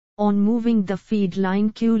On moving the feed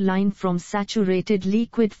line Q line from saturated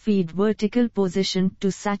liquid feed vertical position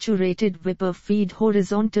to saturated vapor feed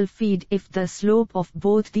horizontal feed, if the slope of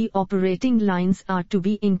both the operating lines are to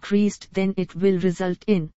be increased, then it will result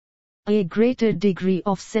in a greater degree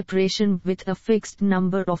of separation with a fixed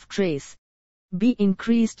number of trays. B.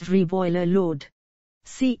 Increased reboiler load.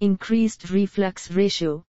 C. Increased reflux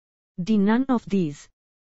ratio. D. None of these.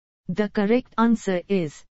 The correct answer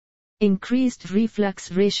is increased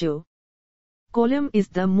reflux ratio. Column is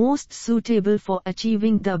the most suitable for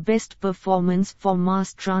achieving the best performance for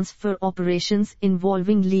mass transfer operations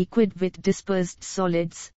involving liquid with dispersed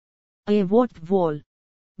solids. A. Watt wall.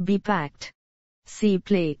 B. Packed. C.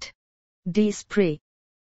 Plate. D. Spray.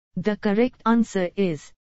 The correct answer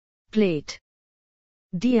is plate.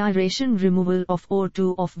 D. Aeration removal of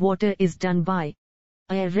O2 of water is done by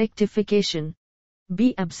A. Rectification.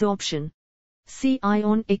 B. Absorption. C.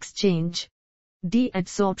 Ion exchange. D.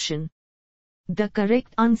 Adsorption. The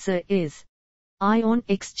correct answer is ion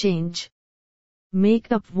exchange.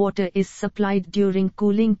 Make-up water is supplied during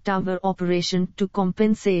cooling tower operation to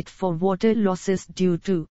compensate for water losses due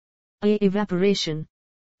to A. Evaporation.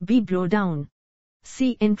 B. Blowdown.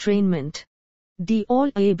 C. Entrainment. D.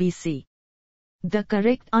 All ABC. The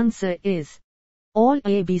correct answer is all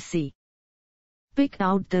ABC. Pick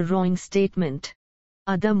out the wrong statement.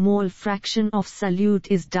 The mole fraction of solute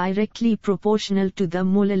is directly proportional to the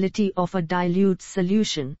molality of a dilute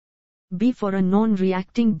solution. B. For a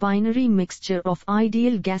non-reacting binary mixture of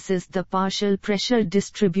ideal gases, the partial pressure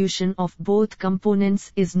distribution of both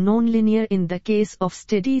components is nonlinear in the case of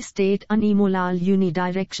steady-state unimolar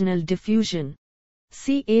unidirectional diffusion.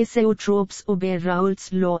 C. Azeotropes obey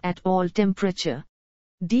Raoults law at all temperature.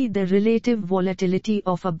 D. The relative volatility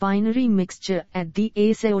of a binary mixture at the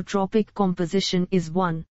azeotropic composition is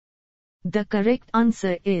 1. The correct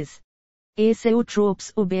answer is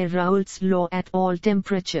azeotropes obey Raoults law at all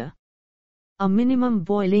temperature. A minimum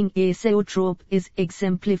boiling azeotrope is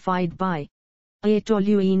exemplified by A.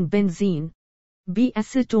 Toluene benzene. B.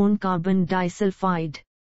 Acetone carbon disulfide.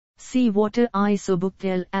 C. Water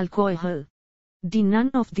isobutyl alcohol. D.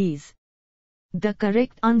 None of these. The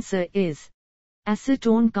correct answer is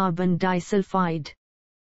acetone carbon disulfide.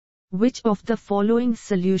 Which of the following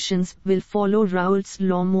solutions will follow Raoults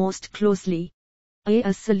law most closely? A.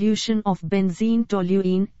 A solution of benzene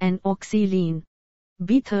toluene and oxylene.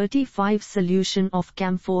 B. 35 solution of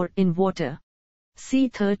camphor in water. C.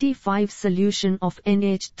 35 solution of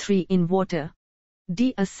NH3 in water.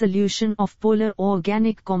 D. A solution of polar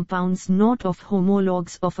organic compounds not of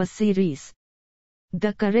homologues of a series.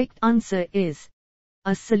 The correct answer is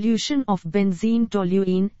a solution of benzene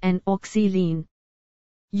toluene and oxylene.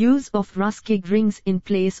 Use of Ruskig rings in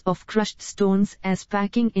place of crushed stones as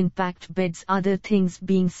packing in packed beds, other things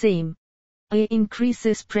being same. A.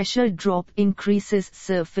 Increases pressure drop, increases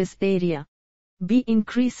surface area. B.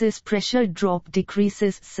 Increases pressure drop,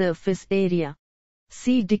 decreases surface area.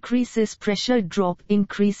 C. Decreases pressure drop,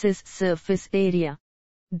 increases surface area.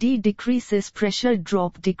 D. Decreases pressure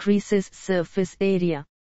drop, decreases surface area.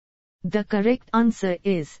 The correct answer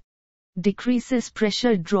is decreases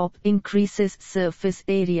pressure drop, increases surface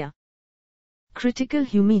area. Critical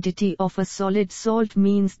humidity of a solid salt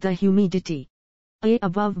means the humidity A.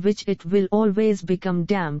 above which it will always become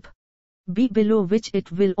damp. B. below which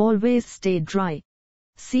it will always stay dry.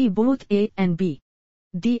 C. both A and B.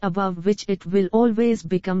 D. above which it will always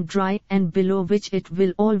become dry and below which it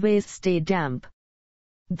will always stay damp.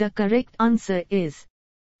 The correct answer is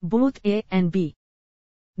both A and B.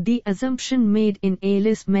 The assumption made in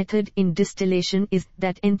Ayles method in distillation is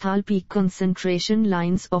that enthalpy concentration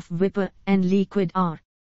lines of vapor and liquid are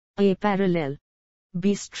A. parallel.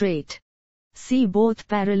 B. straight. C. both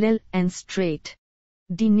parallel and straight.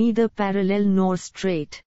 D. neither parallel nor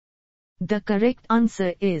straight. The correct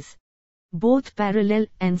answer is both parallel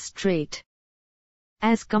and straight.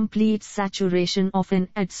 As complete saturation of an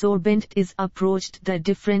adsorbent is approached, the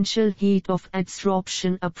differential heat of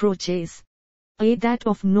adsorption approaches A. that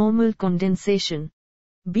of normal condensation.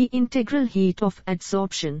 B. integral heat of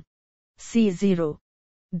adsorption. C. 0.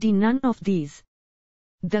 D. none of these.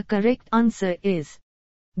 The correct answer is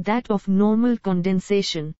that of normal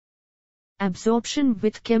condensation. Absorption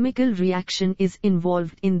with chemical reaction is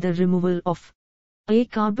involved in the removal of A.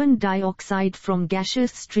 carbon dioxide from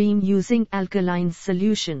gaseous stream using alkaline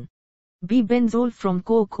solution. B. benzol from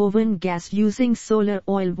coke oven gas using solar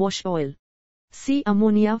oil wash oil. C.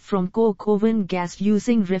 ammonia from coke oven gas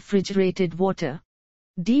using refrigerated water.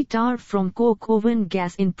 D. tar from coke oven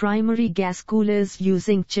gas in primary gas coolers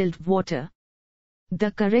using chilled water.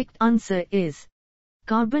 The correct answer is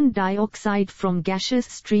carbon dioxide from gaseous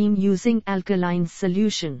stream using alkaline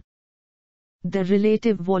solution. The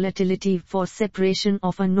relative volatility for separation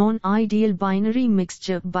of a non-ideal binary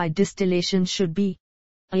mixture by distillation should be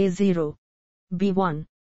A0, B1,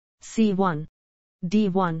 C1,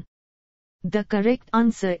 D1. The correct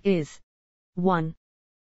answer is 1.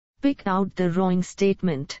 Pick out the wrong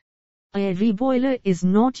statement. A reboiler is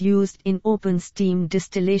not used in open steam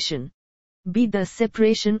distillation. B. The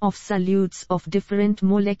separation of solutes of different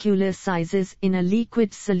molecular sizes in a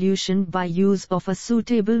liquid solution by use of a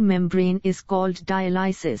suitable membrane is called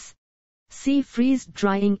dialysis. C. Freeze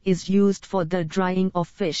drying is used for the drying of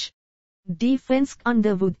fish. D.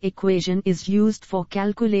 Fensk-Underwood equation is used for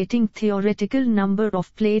calculating theoretical number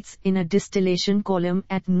of plates in a distillation column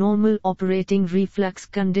at normal operating reflux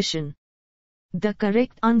condition. The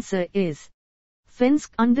correct answer is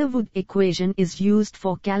Fensk-Underwood equation is used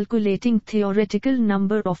for calculating theoretical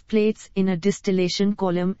number of plates in a distillation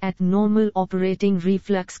column at normal operating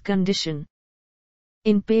reflux condition.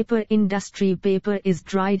 In paper industry, paper is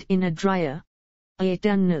dried in a dryer. A.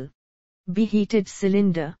 Tunnel. B. Heated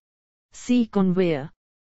cylinder. C. Conveyor.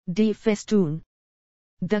 D. Festoon.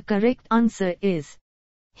 The correct answer is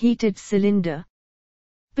heated cylinder.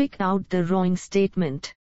 Pick out the wrong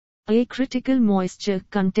statement. A. Critical moisture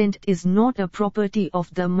content is not a property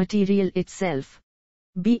of the material itself.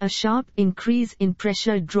 B. A sharp increase in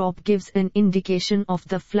pressure drop gives an indication of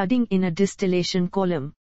the flooding in a distillation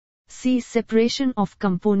column. C. Separation of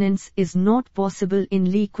components is not possible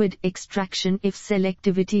in liquid extraction if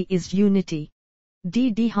selectivity is unity.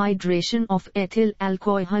 D. Dehydration of ethyl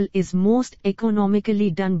alcohol is most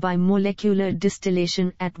economically done by molecular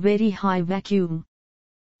distillation at very high vacuum.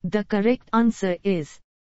 The correct answer is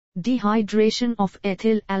dehydration of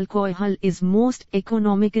ethyl alcohol is most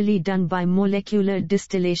economically done by molecular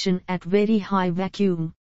distillation at very high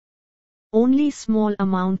vacuum. Only small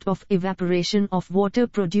amount of evaporation of water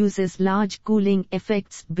produces large cooling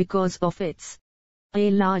effects because of its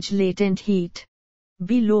A. Large latent heat.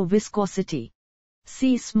 B. Low viscosity.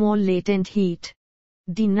 C. Small latent heat.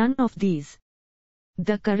 D. None of these.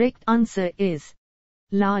 The correct answer is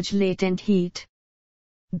large latent heat.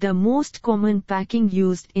 The most common packing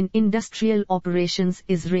used in industrial operations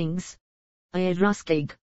is rings. A.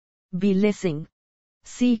 Ruskig. B. Lessing.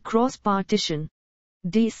 C. Cross partition.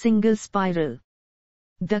 D. Single spiral.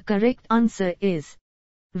 The correct answer is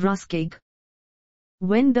Ruskig.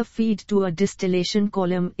 When the feed to a distillation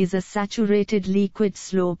column is a saturated liquid,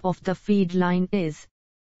 slope of the feed line is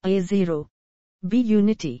A0, B.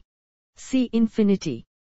 Unity, C. Infinity,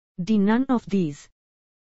 D. None of these.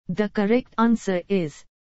 The correct answer is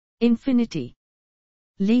infinity.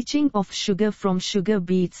 Leaching of sugar from sugar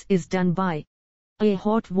beets is done by A.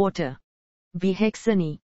 Hot water, B.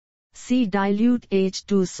 Hexane, C. Dilute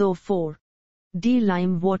H2SO4, D.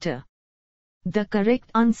 Lime water. The correct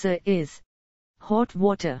answer is hot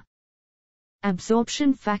water.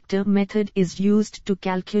 Absorption factor method is used to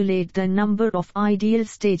calculate the number of ideal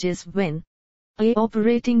stages when A.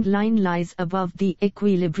 Operating line lies above the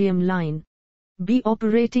equilibrium line. B.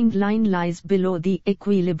 Operating line lies below the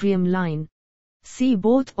equilibrium line. C.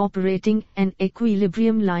 Both operating and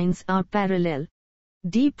equilibrium lines are parallel.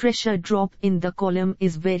 D. Pressure drop in the column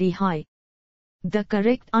is very high. The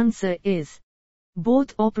correct answer is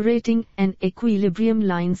both operating and equilibrium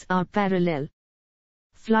lines are parallel.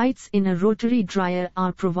 Flights in a rotary dryer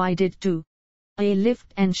are provided to A.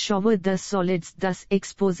 Lift and shower the solids, thus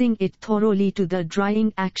exposing it thoroughly to the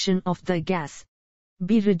drying action of the gas.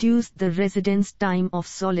 B. Reduce the residence time of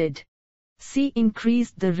solid. C.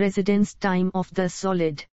 Increase the residence time of the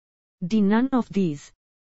solid. D. None of these.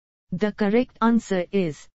 The correct answer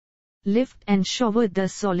is lift and shower the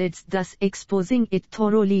solids, thus exposing it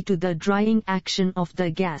thoroughly to the drying action of the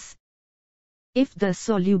gas. If the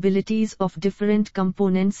solubilities of different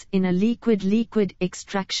components in a liquid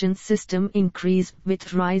extraction system increase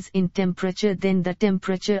with rise in temperature, then the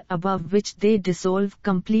temperature above which they dissolve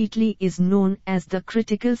completely is known as the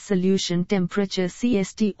critical solution temperature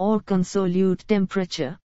 (CST) or consolute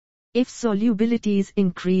temperature. If solubilities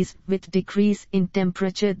increase with decrease in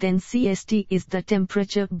temperature, then CST is the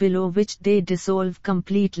temperature below which they dissolve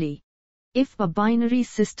completely. If a binary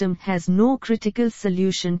system has no critical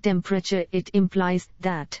solution temperature, it implies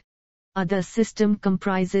that A. The system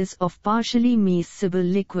comprises of partially miscible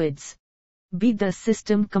liquids. B. The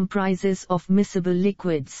system comprises of miscible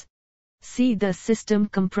liquids. C. The system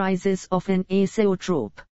comprises of an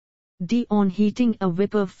azeotrope. D. On heating, a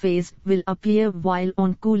vapor phase will appear, while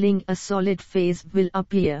on cooling a solid phase will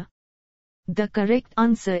appear. The correct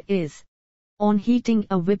answer is on heating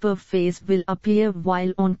a vapor phase will appear,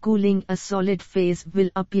 while on cooling a solid phase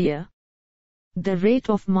will appear. The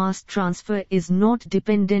rate of mass transfer is not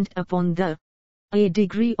dependent upon the A.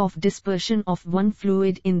 Degree of dispersion of one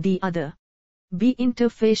fluid in the other. B.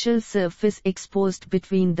 Interfacial surface exposed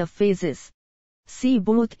between the phases. C.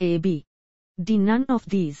 Both A, B. D. None of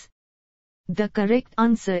these. The correct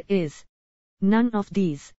answer is none of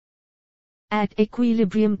these. At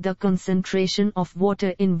equilibrium, the concentration of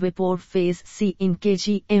water in vapor phase C in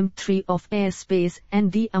kg/m3 of airspace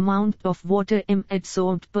and the amount of water m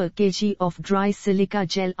adsorbed per kg of dry silica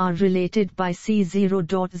gel are related by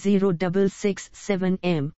C0.0667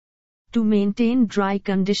 m. To maintain dry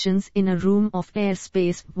conditions in a room of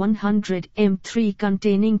airspace 100 m3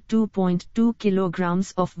 containing 2.2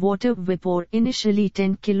 kg of water vapor, initially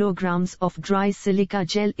 10 kg of dry silica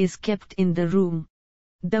gel is kept in the room.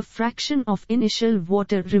 The fraction of initial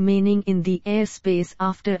water remaining in the airspace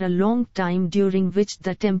after a long time during which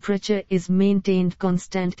the temperature is maintained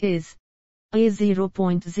constant is A.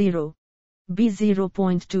 0.0, B.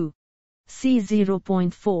 0.2, C.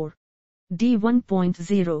 0.4, D.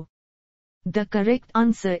 1.0. The correct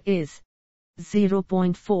answer is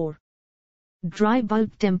 0.4. Dry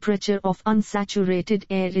bulb temperature of unsaturated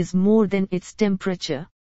air is more than its temperature.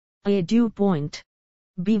 A. Dew point.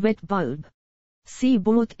 B. Wet bulb. C.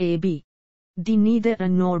 Both A, B. D. Neither A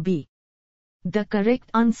nor B. The correct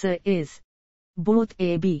answer is both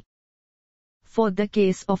A, B. For the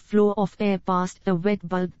case of flow of air past a wet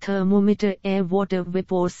bulb thermometer air-water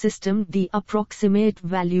vapor system, the approximate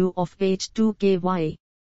value of H2KY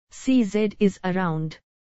CZ is around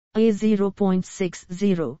A.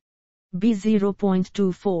 0.60, B.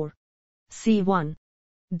 0.24, C. 1,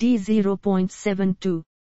 D. 0.72.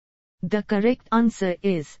 The correct answer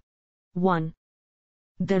is 1.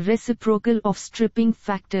 The reciprocal of stripping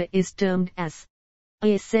factor is termed as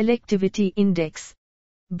A. Selectivity index,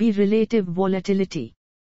 B. Relative volatility,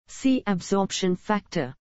 C. Absorption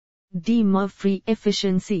factor, D. Murphy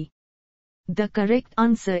efficiency. The correct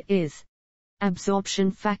answer is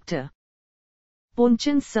absorption factor.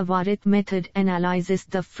 Ponchon-Savarit method analyzes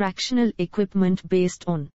the fractional equipment based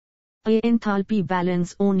on A. Enthalpy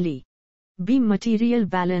balance only, B. Material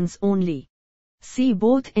balance only, C.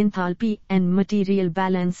 Both enthalpy and material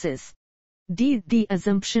balances, D. The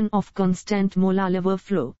assumption of constant molar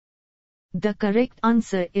flow. The correct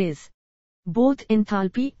answer is both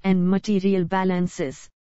enthalpy and material balances.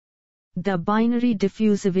 The binary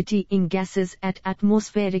diffusivity in gases at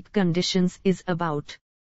atmospheric conditions is about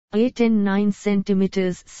A. 10 9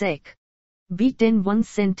 cm sec, B. 10 1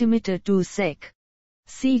 cm 2 sec,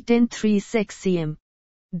 C. 10 3 sec cm,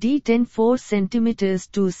 D. 10 4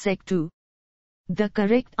 cm 2 sec 2. The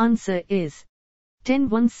correct answer is 10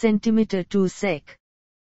 1 cm 2 sec.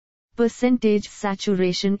 Percentage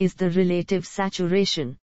saturation is the relative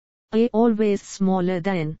saturation. A. Always smaller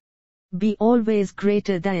than, B. Always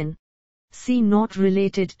greater than, C. Not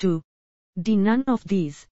related to, D. None of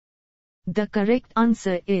these. The correct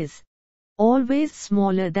answer is always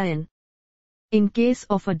smaller than. In case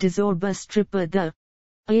of a desorber stripper, the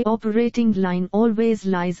A. Operating line always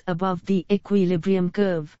lies above the equilibrium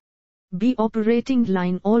curve, B. Operating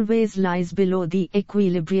line always lies below the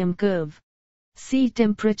equilibrium curve, C.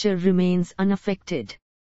 Temperature remains unaffected,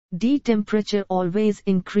 D. Temperature always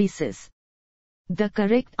increases. The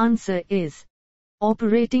correct answer is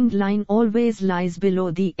operating line always lies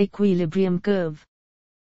below the equilibrium curve.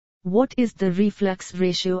 What is the reflux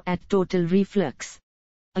ratio at total reflux?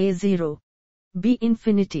 A. 0, B.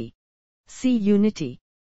 Infinity, C. Unity,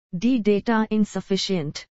 D. Data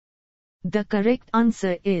insufficient. The correct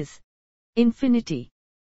answer is infinity.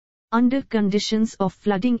 Under conditions of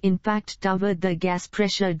flooding impact tower, the gas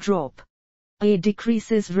pressure drop A.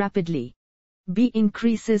 decreases rapidly, B.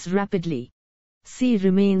 increases rapidly, C.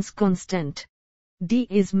 remains constant, D.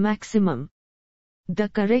 is maximum. The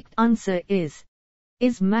correct answer is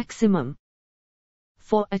maximum.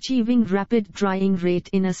 For achieving rapid drying rate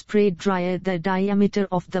in a spray dryer, the diameter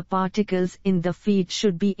of the particles in the feed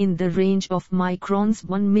should be in the range of microns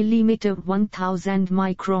 1 mm 1000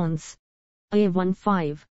 microns. A.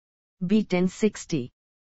 15, B. 1060,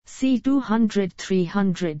 C. 200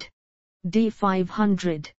 300, D.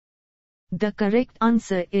 500. The correct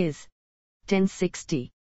answer is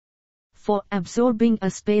 1060. For absorbing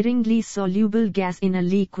a sparingly soluble gas in a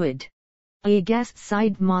liquid, A. gas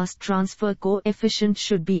side mass transfer coefficient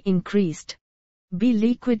should be increased, B.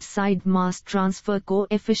 liquid side mass transfer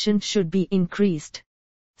coefficient should be increased,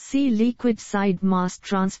 C. liquid side mass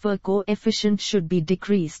transfer coefficient should be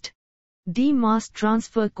decreased, D. mass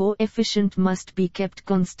transfer coefficient must be kept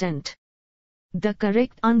constant. The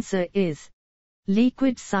correct answer is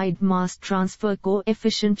liquid side mass transfer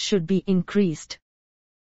coefficient should be increased.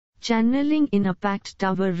 Channeling in a packed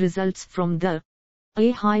tower results from the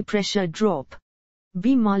A. high pressure drop,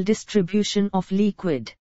 B. Maldistribution of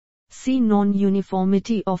liquid. C.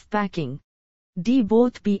 Non-uniformity of packing. D.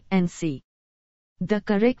 Both B and C. The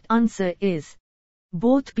correct answer is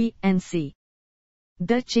both B and C.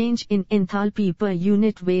 The change in enthalpy per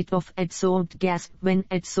unit weight of adsorbed gas when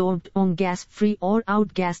adsorbed on gas-free or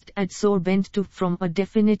outgassed adsorbent to from a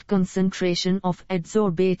definite concentration of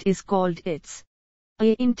adsorbate is called its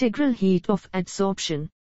A. Integral heat of adsorption.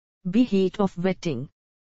 B. Heat of wetting.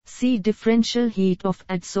 C. Differential heat of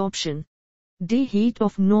adsorption. D. Heat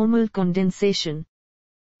of normal condensation.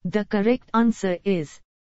 The correct answer is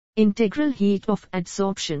integral heat of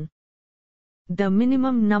adsorption. The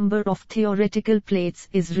minimum number of theoretical plates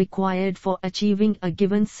is required for achieving a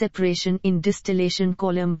given separation in distillation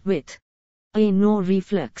column with A. No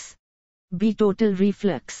reflux. B. Total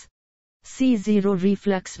reflux. C. Zero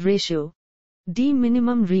reflux ratio. D.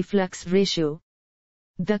 Minimum reflux ratio.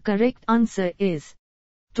 The correct answer is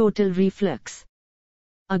total reflux.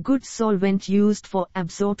 A good solvent used for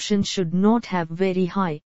absorption should not have very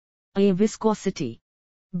high A. Viscosity.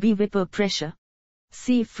 B. Vapor pressure.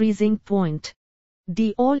 C. Freezing point.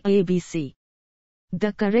 D. All ABC.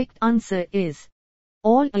 The correct answer is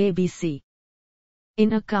all ABC.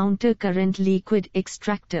 In a counter-current liquid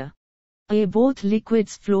extractor, A. Both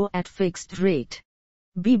liquids flow at fixed rate.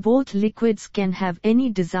 B. Both liquids can have any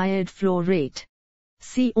desired flow rate.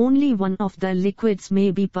 C. Only one of the liquids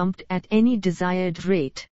may be pumped at any desired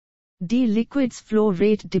rate. D. Liquid's flow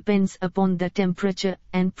rate depends upon the temperature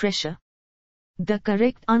and pressure. The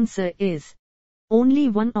correct answer is only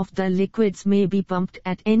one of the liquids may be pumped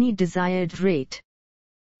at any desired rate.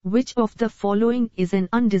 Which of the following is an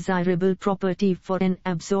undesirable property for an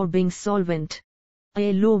absorbing solvent?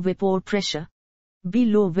 A. Low vapor pressure. B.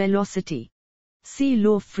 Low velocity. C.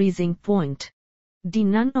 Low freezing point. D.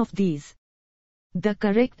 None of these. The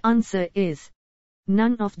correct answer is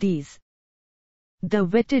none of these. The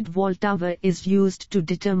wetted Voltaire is used to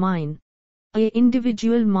determine A.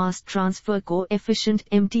 Individual mass transfer coefficient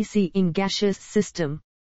MTC in gaseous system.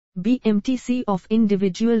 B. MTC of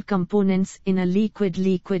individual components in a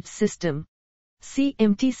liquid-liquid system. C.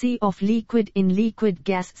 MTC of liquid in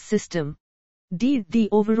liquid-gas system. D. The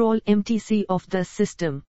overall MTC of the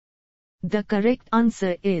system. The correct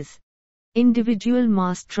answer is individual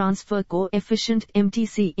mass transfer coefficient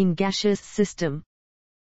MTC in gaseous system.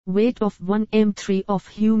 Weight of 1 m3 of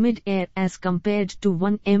humid air as compared to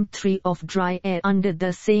 1 m3 of dry air under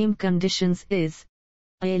the same conditions is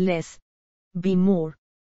A. Less. B. More.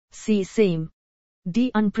 C. Same.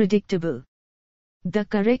 D. Unpredictable. The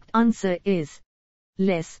correct answer is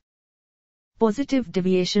less. Positive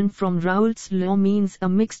deviation from Raoults law means a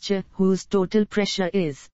mixture whose total pressure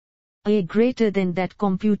is A. Greater than that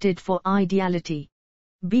computed for ideality.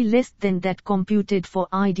 B. Less than that computed for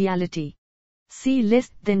ideality. C. Less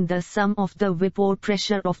than the sum of the vapor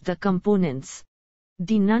pressure of the components.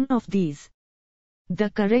 D. None of these. The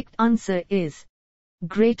correct answer is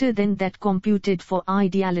greater than that computed for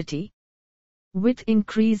ideality. With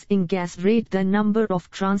increase in gas rate, the number of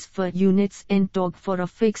transfer units entog for a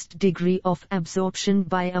fixed degree of absorption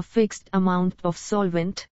by a fixed amount of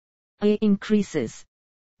solvent A. increases.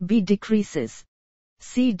 B. decreases.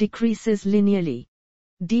 C. decreases linearly.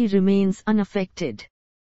 D. remains unaffected.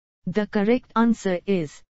 The correct answer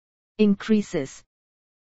is increases.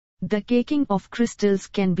 The caking of crystals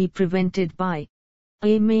can be prevented by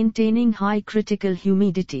A. maintaining high critical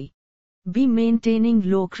humidity. B. maintaining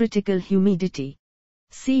low critical humidity.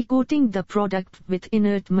 C. coating the product with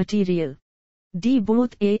inert material. D.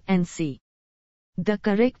 both A and C. The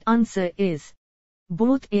correct answer is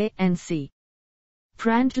both A and C.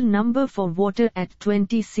 Prandtl number for water at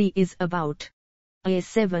 20 C is about A.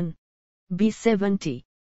 7. B. 70.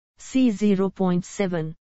 C.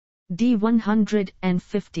 0.7. D.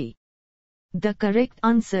 150. The correct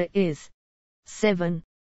answer is 7.